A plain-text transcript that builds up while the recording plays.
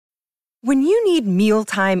When you need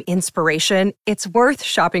mealtime inspiration, it's worth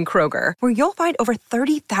shopping Kroger, where you'll find over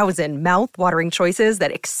 30,000 mouth-watering choices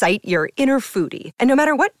that excite your inner foodie. And no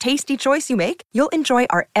matter what tasty choice you make, you'll enjoy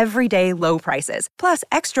our everyday low prices, plus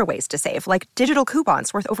extra ways to save, like digital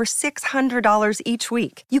coupons worth over $600 each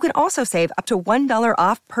week. You can also save up to $1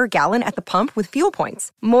 off per gallon at the pump with fuel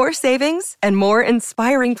points. More savings and more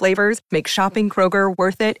inspiring flavors make shopping Kroger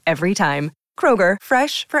worth it every time. Kroger,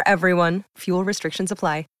 fresh for everyone. Fuel restrictions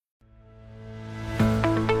apply.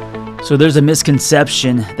 So there's a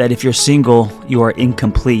misconception that if you're single, you are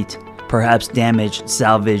incomplete, perhaps damaged,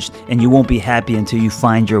 salvaged, and you won't be happy until you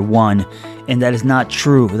find your one. And that is not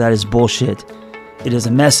true. That is bullshit. It is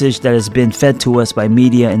a message that has been fed to us by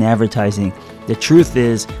media and advertising. The truth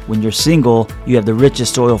is, when you're single, you have the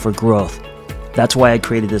richest soil for growth. That's why I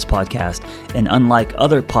created this podcast. And unlike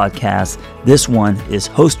other podcasts, this one is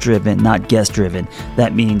host-driven, not guest-driven.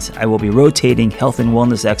 That means I will be rotating health and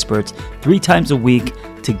wellness experts 3 times a week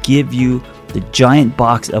to give you the giant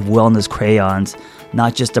box of wellness crayons,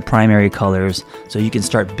 not just the primary colors, so you can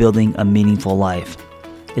start building a meaningful life.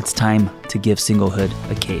 It's time to give singlehood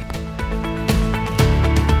a cape.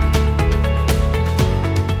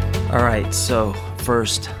 All right, so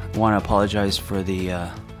first, I want to apologize for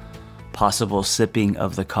the possible sipping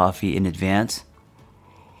of the coffee in advance.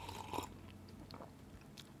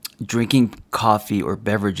 Drinking coffee or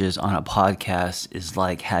beverages on a podcast is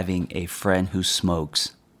like having a friend who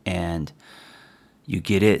smokes, and you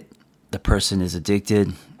get it, the person is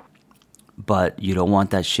addicted, but you don't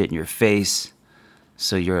want that shit in your face,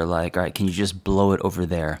 so you're like, all right, can you just blow it over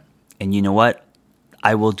there? And you know what?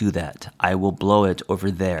 I will do that. I will blow it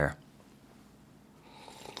over there.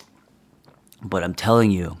 But I'm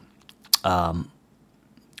telling you,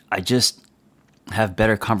 I just have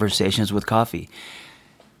better conversations with coffee.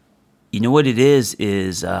 You know what it is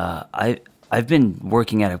I've been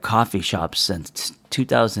working at a coffee shop since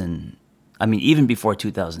 2000. I mean, even before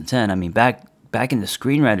 2010. I mean, back in the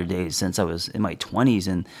screenwriter days, since I was in my 20s,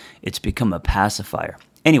 and it's become a pacifier.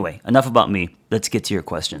 Anyway, enough about me. Let's get to your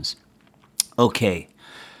questions. Okay.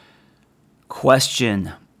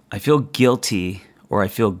 Question. I feel guilty, or I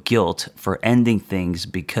feel guilt for ending things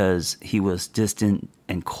because he was distant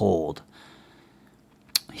and cold.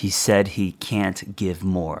 He said he can't give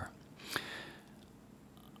more.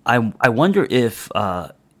 I wonder if,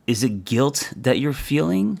 is it guilt that you're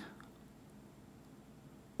feeling?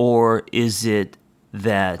 Or is it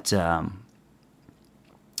that,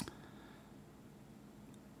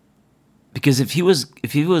 because if he was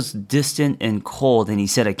distant and cold and he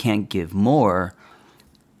said I can't give more,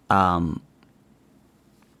 then,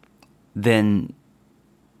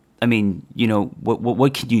 I mean, you know,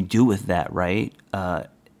 what can you do with that, right?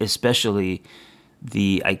 Especially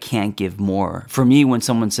the I can't give more. For me, when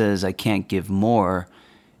someone says I can't give more,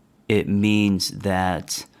 it means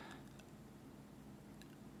that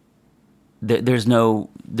there's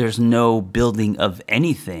no building of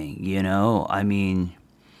anything, you know? I mean,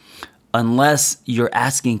 unless you're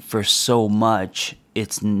asking for so much,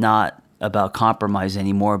 it's not about compromise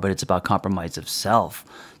anymore, but it's about compromise of self.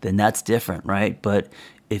 Then that's different, right? But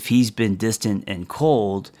if he's been distant and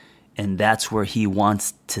cold, and that's where he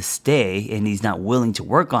wants to stay, and he's not willing to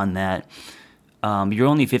work on that, you're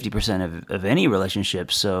only 50% of any relationship,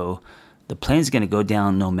 so the plane's going to go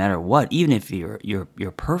down no matter what, even if you're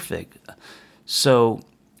perfect. So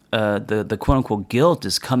the quote-unquote guilt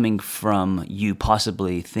is coming from you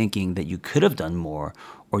possibly thinking that you could have done more,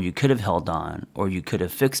 or you could have held on, or you could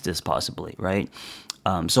have fixed this possibly, right?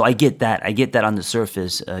 So I get that. I get that on the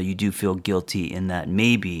surface. You do feel guilty in that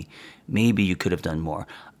maybe you could have done more.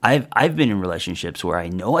 I've been in relationships where I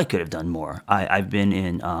know I could have done more. I've been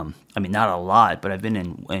in, I mean, not a lot, but I've been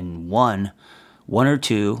in one or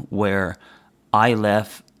two where I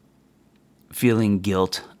left feeling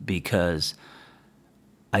guilt because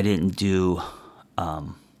I didn't do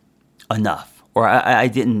enough, or I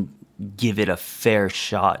didn't give it a fair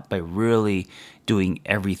shot by really doing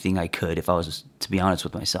everything I could, if I was to be honest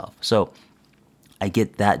with myself. So I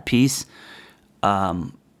get that piece.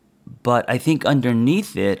 But I think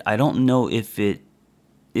underneath it, I don't know if it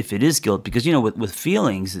is guilt, because, you know, with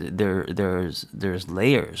feelings, there's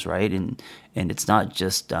layers, right? And it's not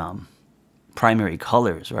just primary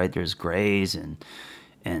colors, right? There's grays and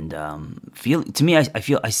feel. To me,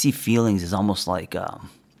 I see feelings as almost like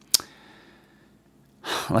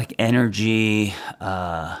energy,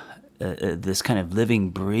 this kind of living,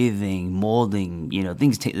 breathing, molding, you know,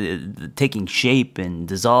 things taking shape and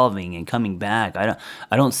dissolving and coming back. I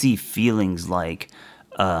don't see feelings like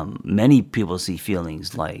many people see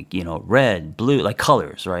feelings like, you know, red, blue, like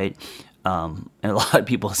colors, right? And a lot of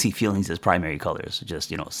people see feelings as primary colors,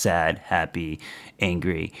 just, sad, happy,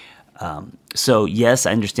 angry. So yes,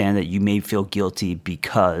 I understand that you may feel guilty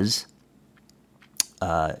because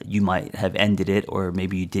you might have ended it, or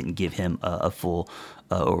maybe you didn't give him a full,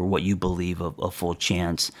 or what you believe a full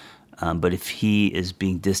chance. But if he is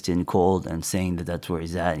being distant and cold and saying that that's where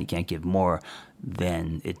he's at and he can't give more,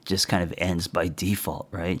 then it just kind of ends by default,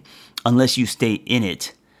 right? Unless you stay in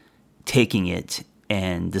it, taking it,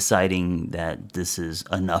 and deciding that this is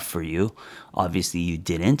enough for you. Obviously, you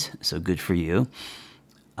didn't, so good for you.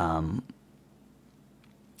 But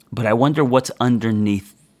I wonder what's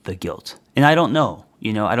underneath the guilt. And I don't know.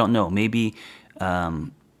 I don't know. Maybe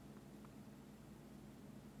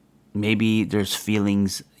there's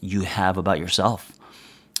feelings you have about yourself.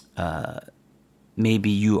 Maybe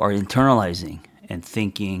you are internalizing and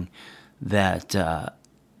thinking that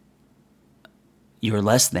you're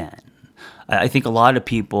less than. I think a lot of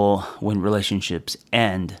people, when relationships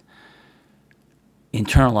end,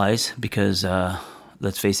 internalize because,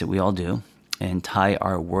 let's face it, we all do, and tie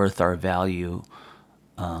our worth, our value,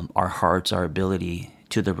 our hearts, our ability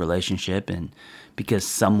to the relationship. And because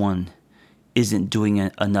someone isn't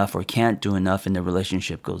doing enough or can't do enough and the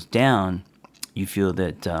relationship goes down, you feel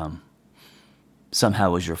that somehow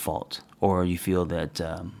it was your fault, or you feel that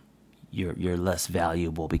you're less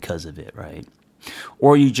valuable because of it, right?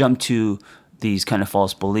 Or you jump to these kind of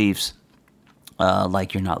false beliefs,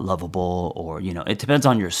 like you're not lovable, or it depends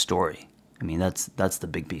on your story. I mean, that's the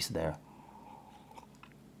big piece there.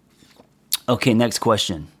 Okay, next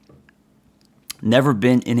question. Never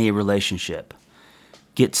been in a relationship.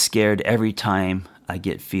 Get scared every time I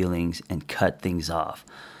get feelings and cut things off.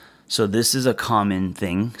 So this is a common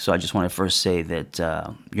thing. So I just want to first say that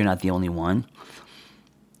you're not the only one.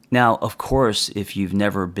 Now, of course, if you've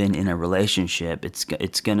never been in a relationship, it's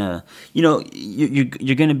gonna,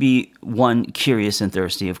 you're gonna be, one, curious and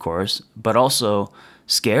thirsty, of course, but also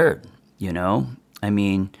scared. I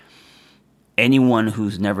mean, anyone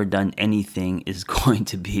who's never done anything is going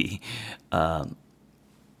to be.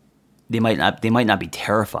 They might not be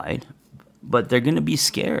terrified, but they're gonna be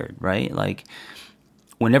scared, right? Like,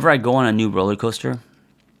 whenever I go on a new roller coaster,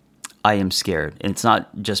 I am scared. And it's not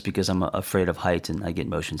just because I'm afraid of heights and I get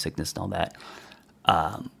motion sickness and all that.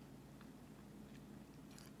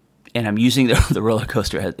 And I'm using the roller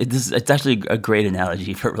coaster. It's actually a great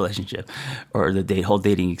analogy for a relationship or the whole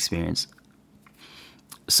dating experience.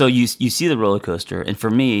 So you see the roller coaster, and for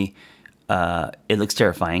me, it looks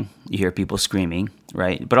terrifying. You hear people screaming,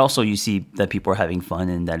 right? But also you see that people are having fun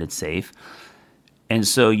and that it's safe. And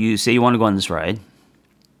so you say you want to go on this ride.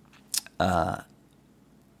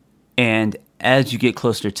 And as you get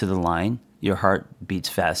closer to the line, your heart beats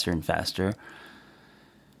faster and faster.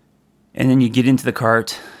 And then you get into the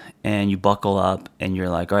cart and you buckle up and you're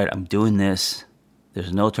like, all right, I'm doing this.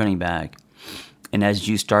 There's no turning back. And as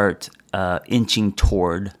you start inching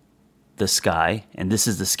toward the sky, and this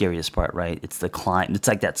is the scariest part, right? It's the climb. It's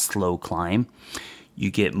like that slow climb. You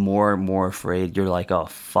get more and more afraid. You're like, oh,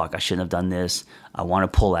 fuck, I shouldn't have done this. I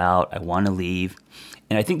want to pull out. I want to leave.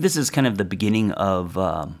 And I think this is kind of the beginning of...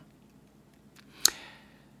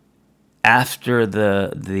 after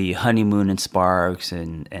the honeymoon and sparks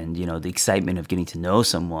and the excitement of getting to know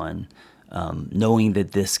someone, knowing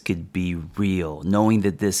that this could be real, knowing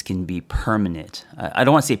that this can be permanent. I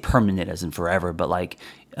don't want to say permanent as in forever, but like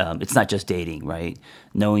it's not just dating, right?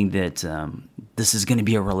 Knowing that this is going to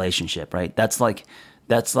be a relationship, right? That's like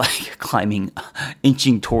climbing,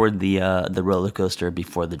 inching toward the roller coaster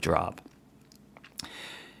before the drop.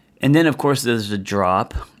 And then of course there's the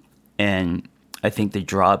drop, and I think the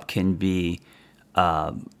drop can be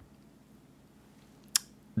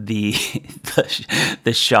the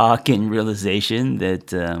shock and realization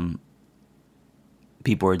that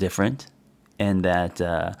people are different, and that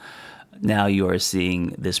now you are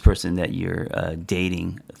seeing this person that you're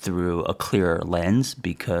dating through a clearer lens,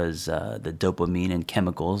 because the dopamine and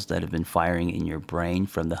chemicals that have been firing in your brain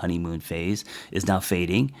from the honeymoon phase is now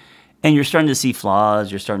fading, and you're starting to see flaws.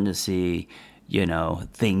 You're starting to see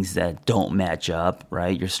things that don't match up,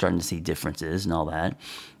 right? You're starting to see differences and all that.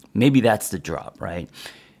 Maybe that's the drop, right?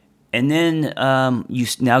 And then you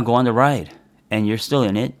now go on the ride, and you're still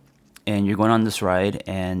in it, and you're going on this ride,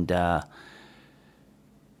 and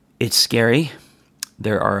it's scary.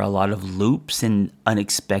 There are a lot of loops and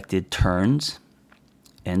unexpected turns.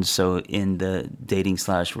 And so in the dating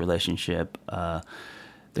 / relationship,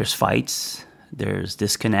 there's fights, there's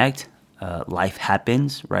disconnect. Life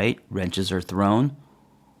happens, right? Wrenches are thrown.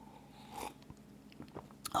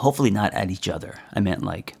 Hopefully not at each other. I meant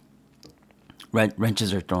like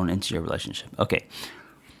wrenches are thrown into your relationship. Okay.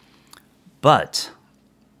 But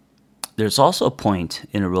there's also a point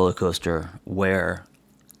in a roller coaster where,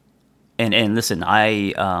 and listen,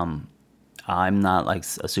 I'm not like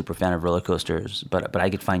a super fan of roller coasters, but I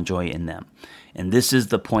could find joy in them. And this is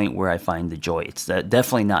the point where I find the joy. It's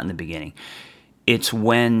definitely not in the beginning. It's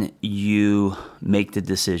when you make the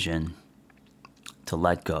decision to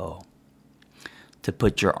let go, to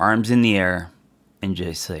put your arms in the air and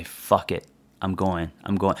just say, fuck it, I'm going.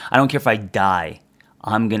 I don't care if I die.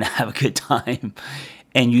 I'm going to have a good time.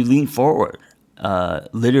 And you lean forward,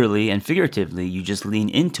 literally and figuratively. You just lean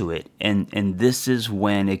into it. And this is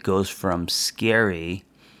when it goes from scary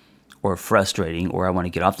or frustrating, or I want to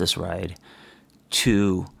get off this ride,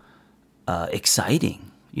 to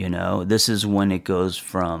exciting. This is when it goes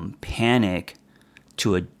from panic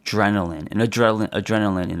to adrenaline, and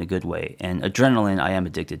adrenaline in a good way. And adrenaline I am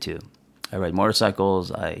addicted to. I ride motorcycles.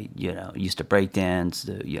 I used to break dance.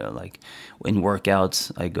 Like in workouts,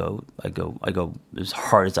 I go as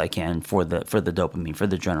hard as I can for the dopamine, for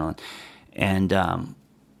the adrenaline, and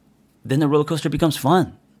then the roller coaster becomes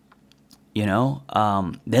fun.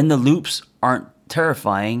 Then the loops aren't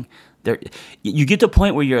terrifying. You get to a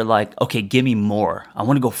point where you're like, okay, give me more. I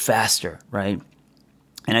want to go faster, right?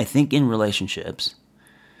 And I think in relationships,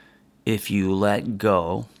 if you let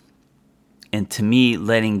go. And to me,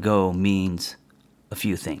 letting go means a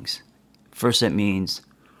few things. First, it means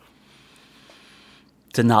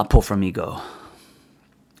to not pull from ego.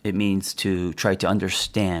 It means to try to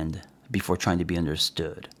understand before trying to be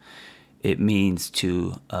understood. It means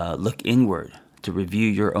to look inward, to review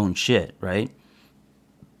your own shit, right?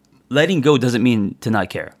 Letting go doesn't mean to not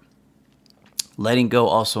care. Letting go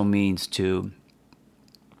also means to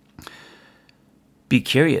be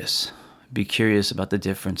curious. Be curious about the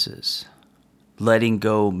differences. Letting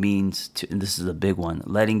go means to, and this is a big one,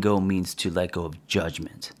 letting go means to let go of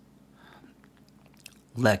judgment.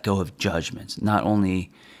 Let go of judgment. Not only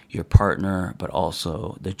your partner, but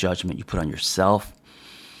also the judgment you put on yourself.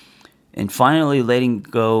 And finally, letting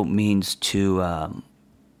go means to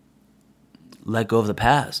let go of the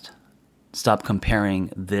past. Stop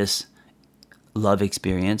comparing this love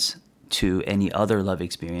experience to any other love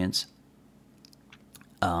experience,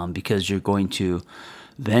 because you're going to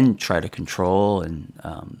then try to control and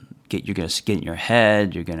you're going to get in your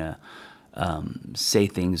head. You're going to say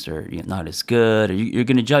things that are not as good, or you're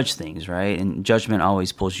going to judge things, right? And judgment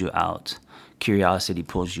always pulls you out. Curiosity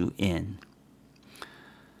pulls you in.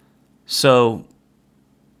 So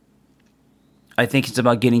I think it's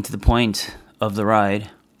about getting to the point of the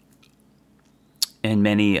ride, and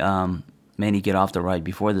many get off the ride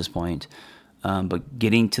before this point. But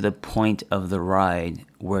getting to the point of the ride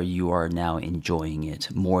where you are now enjoying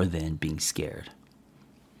it more than being scared.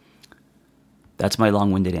 That's my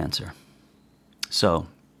long-winded answer. So,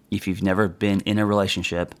 if you've never been in a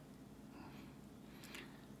relationship,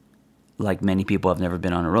 like many people have never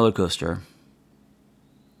been on a roller coaster,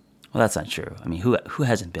 well, that's not true. I mean, who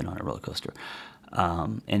hasn't been on a roller coaster?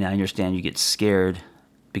 And I understand you get scared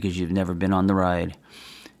because you've never been on the ride.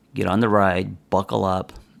 Get on the ride, buckle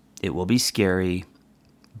up. It will be scary.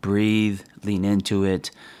 Breathe, lean into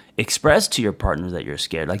it. Express to your partner that you're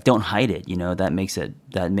scared. Like, don't hide it. That makes it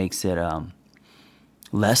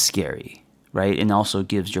less scary, right? And also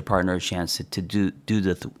gives your partner a chance to do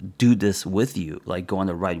this with you, like go on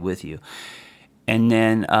the ride with you. And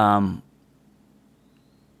then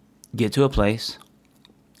get to a place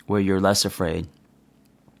where you're less afraid,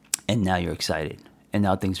 and now you're excited, and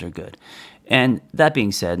now things are good. And that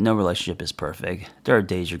being said, no relationship is perfect. There are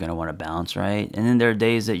days you're going to want to bounce, right? And then there are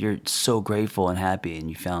days that you're so grateful and happy and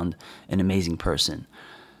you found an amazing person.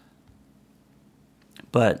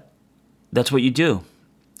 But that's what you do.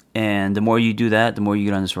 And the more you do that, the more you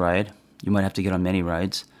get on this ride. You might have to get on many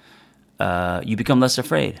rides. You become less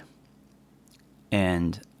afraid.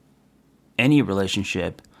 And any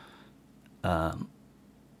relationship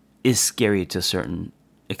is scary to a certain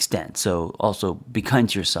extent. So also be kind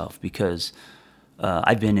to yourself, because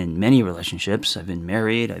I've been in many relationships. I've been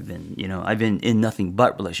married. I've been in nothing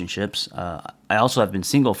but relationships. I also have been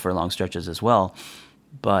single for long stretches as well.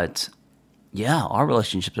 But yeah, our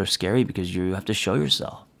relationships are scary because you have to show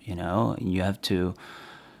yourself, and you have to,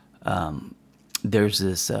 there's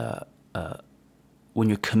this, when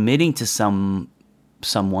you're committing to someone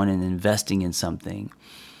and investing in something,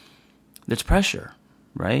 there's pressure.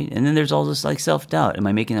 Right? And then there's all this like self-doubt. Am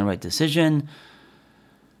I making the right decision?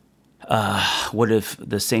 What if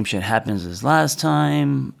the same shit happens as last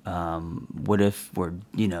time? What if we're,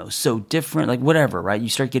 so different? Like whatever, right? You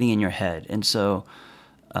start getting in your head. And so,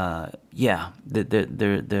 there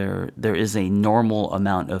is a normal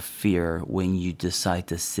amount of fear when you decide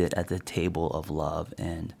to sit at the table of love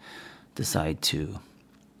and decide to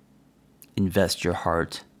invest your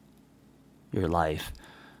heart, your life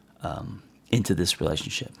into this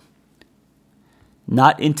relationship.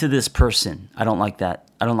 Not into this person. I don't like that.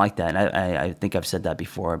 And I think I've said that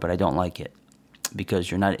before, but I don't like it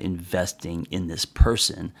because you're not investing in this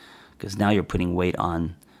person, because now you're putting weight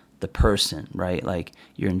on the person, right? Like,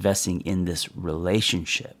 you're investing in this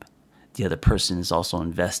relationship. The other person is also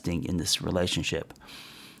investing in this relationship.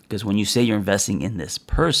 Because when you say you're investing in this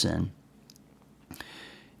person,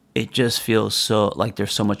 it just feels so like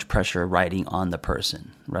there's so much pressure riding on the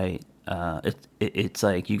person, right? It's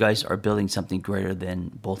like you guys are building something greater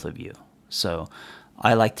than both of you. So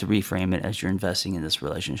I like to reframe it as you're investing in this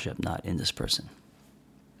relationship, not in this person.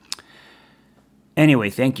 Anyway,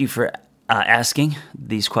 thank you for asking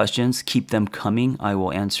these questions. Keep them coming. I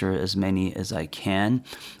will answer as many as I can.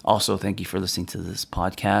 Also, thank you for listening to this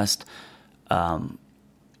podcast.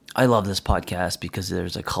 I love this podcast because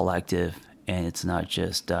there's a collective, and it's not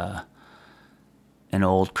just an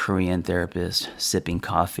old Korean therapist sipping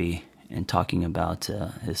coffee and talking about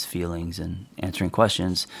his feelings and answering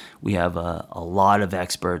questions. We have a lot of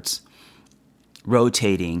experts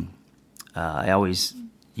rotating. I always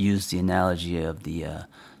use the analogy of the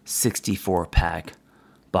 64-pack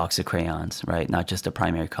box of crayons, right? Not just the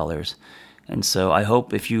primary colors. And so I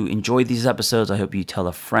hope if you enjoyed these episodes, I hope you tell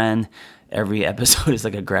a friend. Every episode is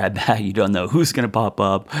like a grab bag. You don't know who's going to pop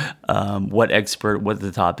up, what expert, what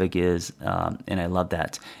the topic is, and I love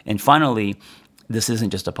that. And finally, this isn't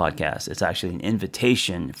just a podcast. It's actually an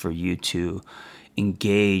invitation for you to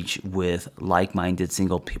engage with like-minded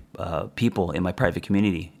single people in my private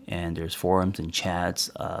community. And there's forums and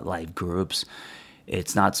chats, live groups.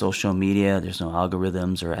 It's not social media. There's no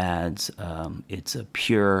algorithms or ads. It's a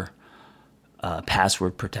pure,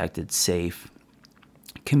 password-protected, safe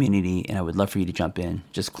community, and I would love for you to jump in.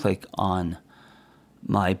 Just click on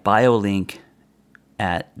my bio link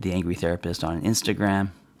at The Angry Therapist on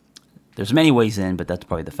Instagram. There's many ways in, but that's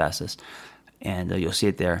probably the fastest. And you'll see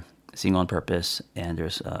it there, Single on Purpose. And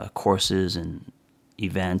there's courses and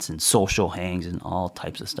events and social hangs and all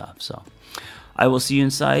types of stuff. So I will see you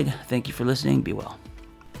inside. Thank you for listening. Be well.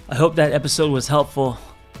 I hope that episode was helpful.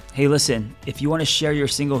 Hey, listen, if you want to share your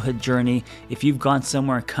singlehood journey, if you've gone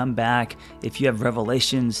somewhere and come back, if you have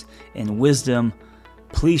revelations and wisdom,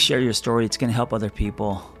 please share your story. It's going to help other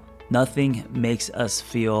people. Nothing makes us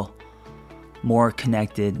feel more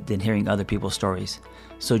connected than hearing other people's stories.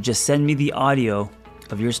 So just send me the audio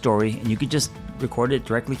of your story, and you could just record it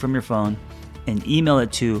directly from your phone and email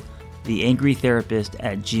it to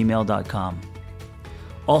theangrytherapist@gmail.com.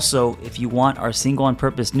 Also, if you want our Single on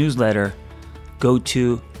Purpose newsletter, go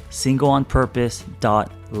to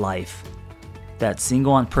singleonpurpose.life. That's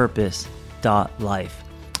singleonpurpose.life.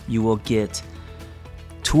 You will get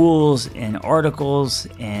tools and articles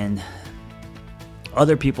and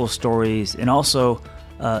other people's stories, and also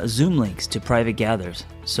Zoom links to private gathers.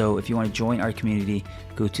 So if you want to join our community,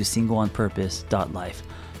 go to singleonpurpose.life.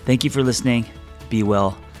 Thank you for listening. Be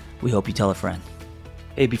well. We hope you tell a friend.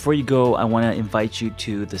 Hey, before you go, I want to invite you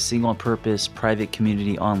to the Single on Purpose private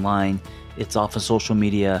community online. It's off of social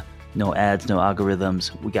media, no ads, no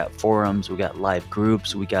algorithms. We got forums, we got live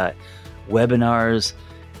groups, we got webinars,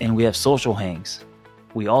 and we have social hangs.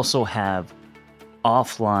 We also have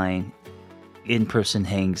offline in-person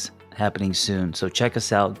hangs happening soon. So check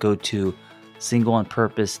us out. Go to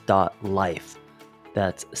singleonpurpose.life.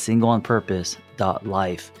 That's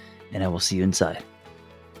singleonpurpose.life, and I will see you inside.